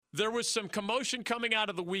There was some commotion coming out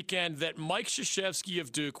of the weekend that Mike Krzyzewski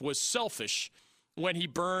of Duke was selfish when he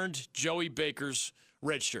burned Joey Baker's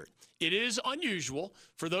red shirt. It is unusual.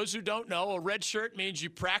 For those who don't know, a red shirt means you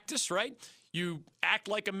practice, right? You act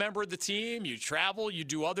like a member of the team, you travel, you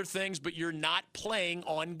do other things, but you're not playing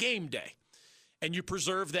on game day. And you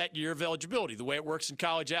preserve that year of eligibility. The way it works in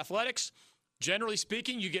college athletics, generally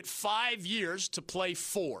speaking, you get 5 years to play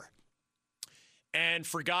 4. And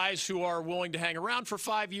for guys who are willing to hang around for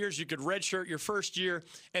 5 years, you could redshirt your first year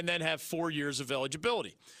and then have 4 years of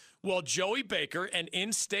eligibility. Well, Joey Baker, an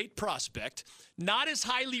in-state prospect, not as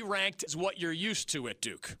highly ranked as what you're used to at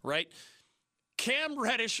Duke, right? Cam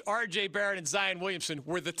Reddish, R.J. Barrett, and Zion Williamson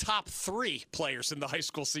were the top 3 players in the high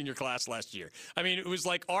school senior class last year. I mean, it was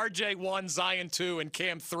like R.J. 1, Zion 2, and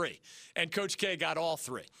Cam 3. And Coach K got all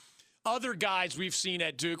 3. Other guys we've seen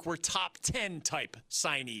at Duke were top 10 type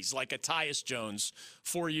signees, like a Tyus Jones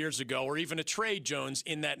 4 years ago, or even a Trey Jones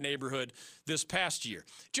in that neighborhood this past year.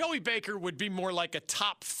 Joey Baker would be more like a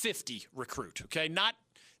top 50 recruit, okay? Not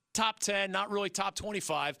top 10, not really top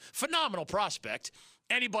 25. Phenomenal prospect.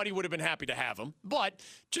 Anybody would have been happy to have him. But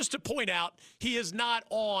just to point out, he is not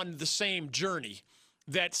on the same journey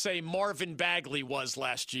that, say, Marvin Bagley was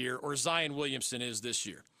last year or Zion Williamson is this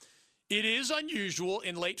year. It is unusual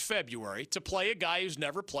in late February to play a guy who's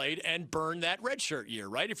never played and burn that redshirt year,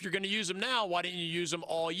 right? If you're going to use him now, why didn't you use him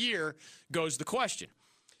all year, goes the question.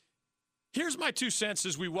 Here's my 2 cents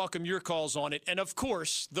as we welcome your calls on it. And, of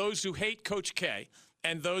course, those who hate Coach K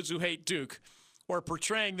and those who hate Duke are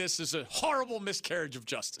portraying this as a horrible miscarriage of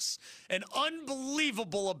justice, an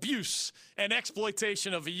unbelievable abuse and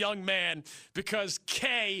exploitation of a young man because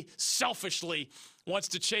K selfishly wants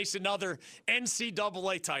to chase another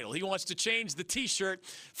NCAA title. He wants to change the T-shirt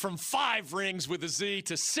from 5 rings with a Z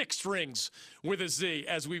to 6 rings with a Z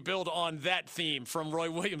as we build on that theme from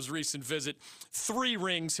Roy Williams' recent visit, 3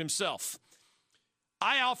 rings himself.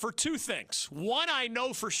 I offer 2 things. One, I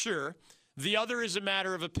know for sure. The other is a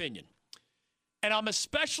matter of opinion. And I'm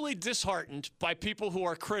especially disheartened by people who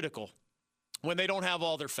are critical when they don't have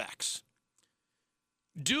all their facts.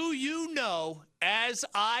 Do you know, as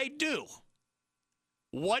I do,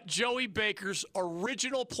 what Joey Baker's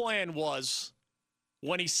original plan was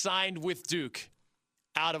when he signed with Duke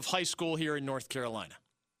out of high school here in North Carolina?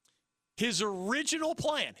 His original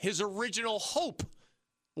plan, his original hope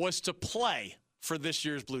was to play for this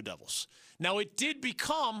year's Blue Devils. Now, it did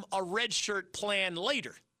become a redshirt plan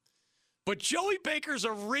later, but Joey Baker's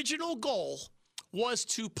original goal was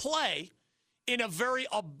to play in a very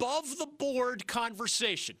above-the-board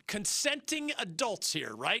conversation. Consenting adults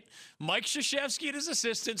here, right? Mike Krzyzewski and his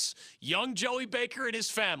assistants, young Joey Baker and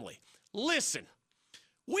his family. Listen,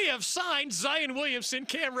 we have signed Zion Williamson,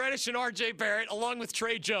 Cam Reddish, and R.J. Barrett, along with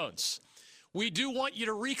Trey Jones. We do want you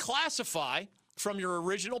to reclassify from your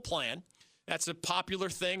original plan. That's a popular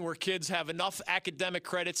thing where kids have enough academic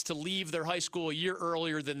credits to leave their high school a year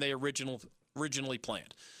earlier than they originally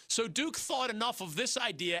planned. So Duke thought enough of this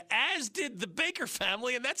idea, as did the Baker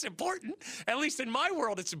family, and that's important. At least in my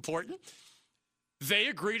world, it's important. They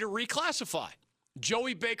agree to reclassify.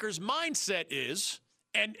 Joey Baker's mindset is,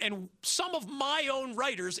 and some of my own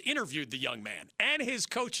writers interviewed the young man and his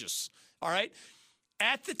coaches, all right?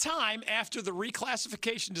 At the time, after the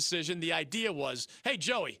reclassification decision, the idea was, hey,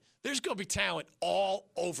 Joey, there's going to be talent all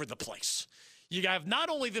over the place. You have not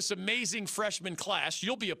only this amazing freshman class,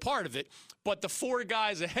 you'll be a part of it, but the 4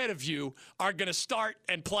 guys ahead of you are going to start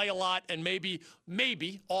and play a lot, and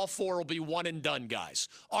maybe all 4 will be one-and-done guys.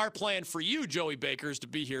 Our plan for you, Joey Baker, is to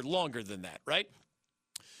be here longer than that, right?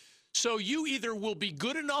 So you either will be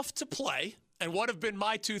good enough to play, and what have been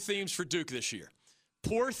my 2 themes for Duke this year?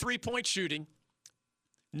 Poor three-point shooting,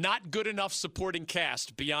 not good enough supporting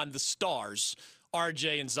cast beyond the stars,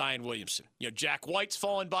 R.J. and Zion Williamson. You know, Jack White's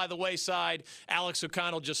fallen by the wayside. Alex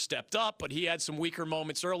O'Connell just stepped up, but he had some weaker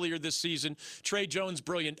moments earlier this season. Trey Jones,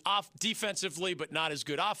 brilliant defensively, but not as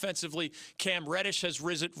good offensively. Cam Reddish has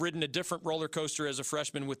ridden a different roller coaster as a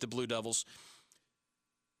freshman with the Blue Devils.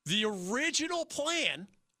 The original plan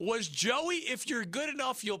was, Joey, if you're good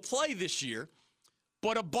enough, you'll play this year.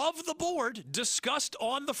 But above the board, discussed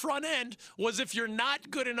on the front end, was if you're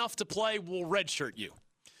not good enough to play, we'll redshirt you.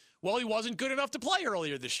 Well, he wasn't good enough to play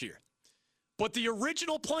earlier this year. But the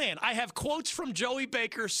original plan, I have quotes from Joey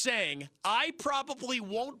Baker saying, I probably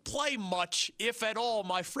won't play much, if at all,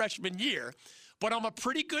 my freshman year, but I'm a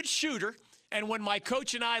pretty good shooter, and when my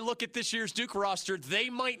coach and I look at this year's Duke roster,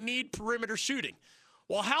 they might need perimeter shooting.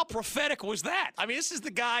 Well, how prophetic was that? I mean, this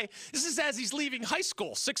is as he's leaving high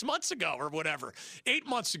school 6 months ago or whatever, 8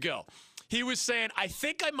 months ago. He was saying, I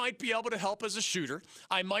think I might be able to help as a shooter.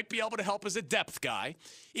 I might be able to help as a depth guy.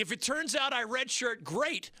 If it turns out I redshirt,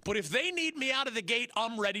 great. But if they need me out of the gate,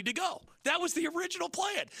 I'm ready to go. That was the original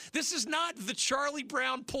plan. This is not the Charlie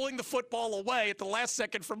Brown pulling the football away at the last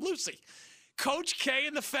second from Lucy. Coach K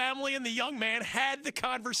and the family and the young man had the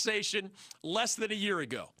conversation less than a year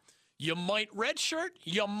ago. You might redshirt,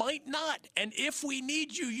 you might not. And if we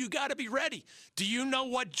need you, you got to be ready. Do you know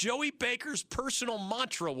what Joey Baker's personal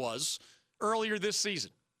mantra was earlier this season?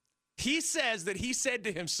 He says that he said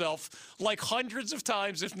to himself, like hundreds of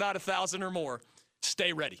times, if not 1,000 or more,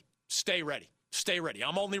 stay ready, stay ready, stay ready.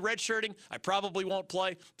 I'm only redshirting. I probably won't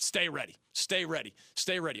play. Stay ready, stay ready,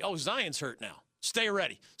 stay ready. Oh, Zion's hurt now. Stay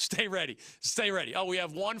ready, stay ready, stay ready. Oh, we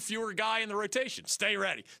have one fewer guy in the rotation. Stay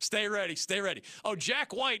ready, stay ready, stay ready. Oh,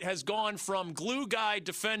 Jack White has gone from glue guy,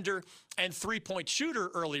 defender, and three-point shooter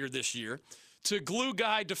earlier this year to glue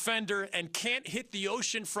guy, defender, and can't hit the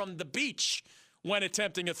ocean from the beach when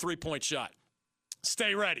attempting a three-point shot.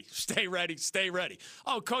 Stay ready, stay ready, stay ready.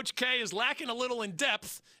 Oh, Coach K is lacking a little in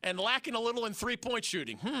depth and lacking a little in three-point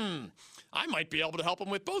shooting. I might be able to help him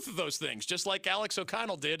with both of those things, just like Alex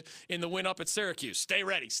O'Connell did in the win up at Syracuse. Stay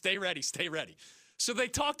ready, stay ready, stay ready. So they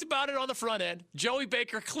talked about it on the front end. Joey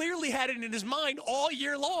Baker clearly had it in his mind all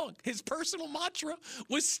year long. His personal mantra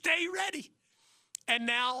was stay ready. And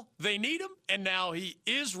now they need him, and now he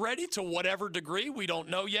is ready to whatever degree. We don't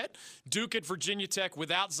know yet. Duke at Virginia Tech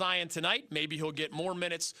without Zion tonight. Maybe he'll get more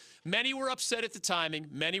minutes. Many were upset at the timing.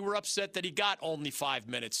 Many were upset that he got only 5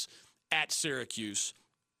 minutes at Syracuse.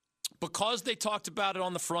 Because they talked about it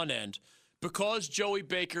on the front end, because Joey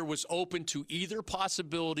Baker was open to either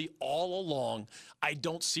possibility all along, I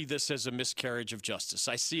don't see this as a miscarriage of justice.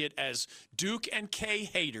 I see it as Duke and K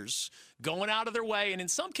haters going out of their way and in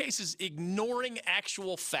some cases ignoring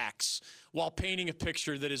actual facts while painting a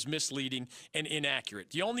picture that is misleading and inaccurate.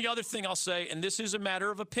 The only other thing I'll say, and this is a matter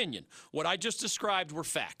of opinion, what I just described were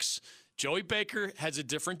facts. Joey Baker has a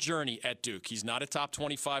different journey at Duke. He's not a top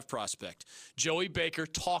 25 prospect. Joey Baker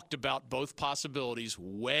talked about both possibilities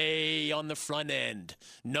way on the front end.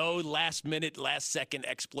 No last-minute, last-second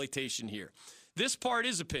exploitation here. This part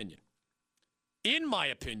is opinion. In my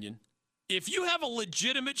opinion, if you have a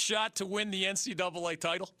legitimate shot to win the NCAA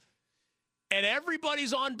title and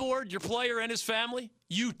everybody's on board, your player and his family,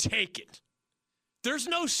 you take it. There's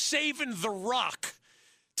no saving the rock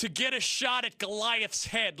to get a shot at Goliath's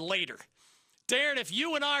head later. Darren, if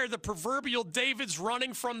you and I are the proverbial Davids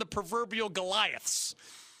running from the proverbial Goliaths,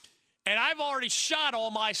 and I've already shot all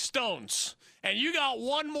my stones, and you got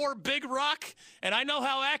one more big rock, and I know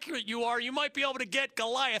how accurate you are, you might be able to get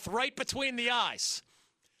Goliath right between the eyes.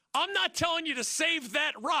 I'm not telling you to save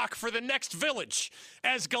that rock for the next village,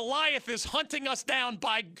 as Goliath is hunting us down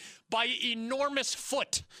by enormous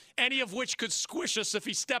foot, any of which could squish us if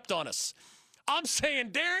he stepped on us. I'm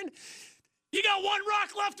saying, Darren, you got one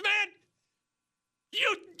rock left, man.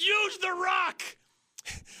 You use the rock.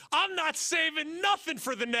 I'm not saving nothing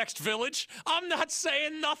for the next village. I'm not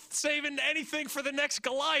saving anything for the next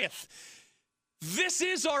Goliath. This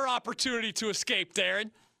is our opportunity to escape,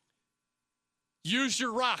 Darren. Use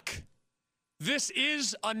your rock. This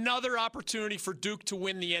is another opportunity for Duke to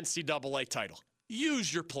win the NCAA title.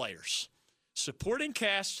 Use your players. Supporting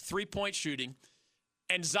cast, three-point shooting,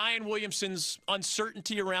 and Zion Williamson's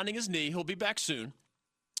uncertainty around his knee. He'll be back soon.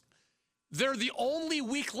 They're the only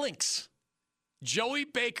weak links. Joey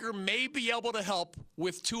Baker may be able to help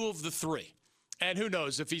with two of the three. And who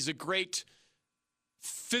knows, if he's a great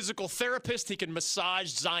physical therapist, he can massage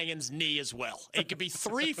Zion's knee as well. It could be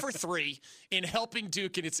 3 for 3 in helping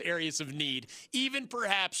Duke in its areas of need, even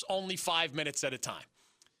perhaps only 5 minutes at a time.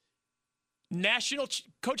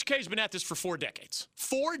 Coach K's been at this for 4 decades.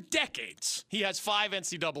 4 decades. He has 5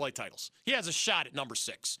 NCAA titles. He has a shot at number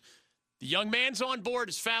 6. The young man's on board.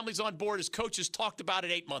 His family's on board. His coaches talked about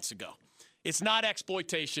it 8 months ago. It's not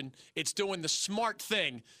exploitation. It's doing the smart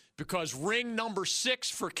thing because ring number 6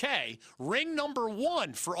 for K, ring number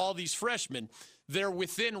 1 for all these freshmen, they're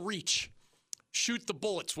within reach. Shoot the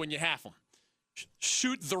bullets when you have them.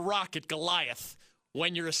 Shoot the rock at Goliath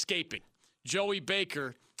when you're escaping. Joey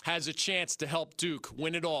Baker has a chance to help Duke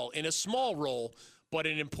win it all in a small role, but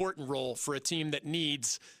an important role for a team that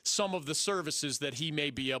needs some of the services that he may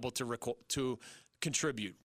be able to contribute.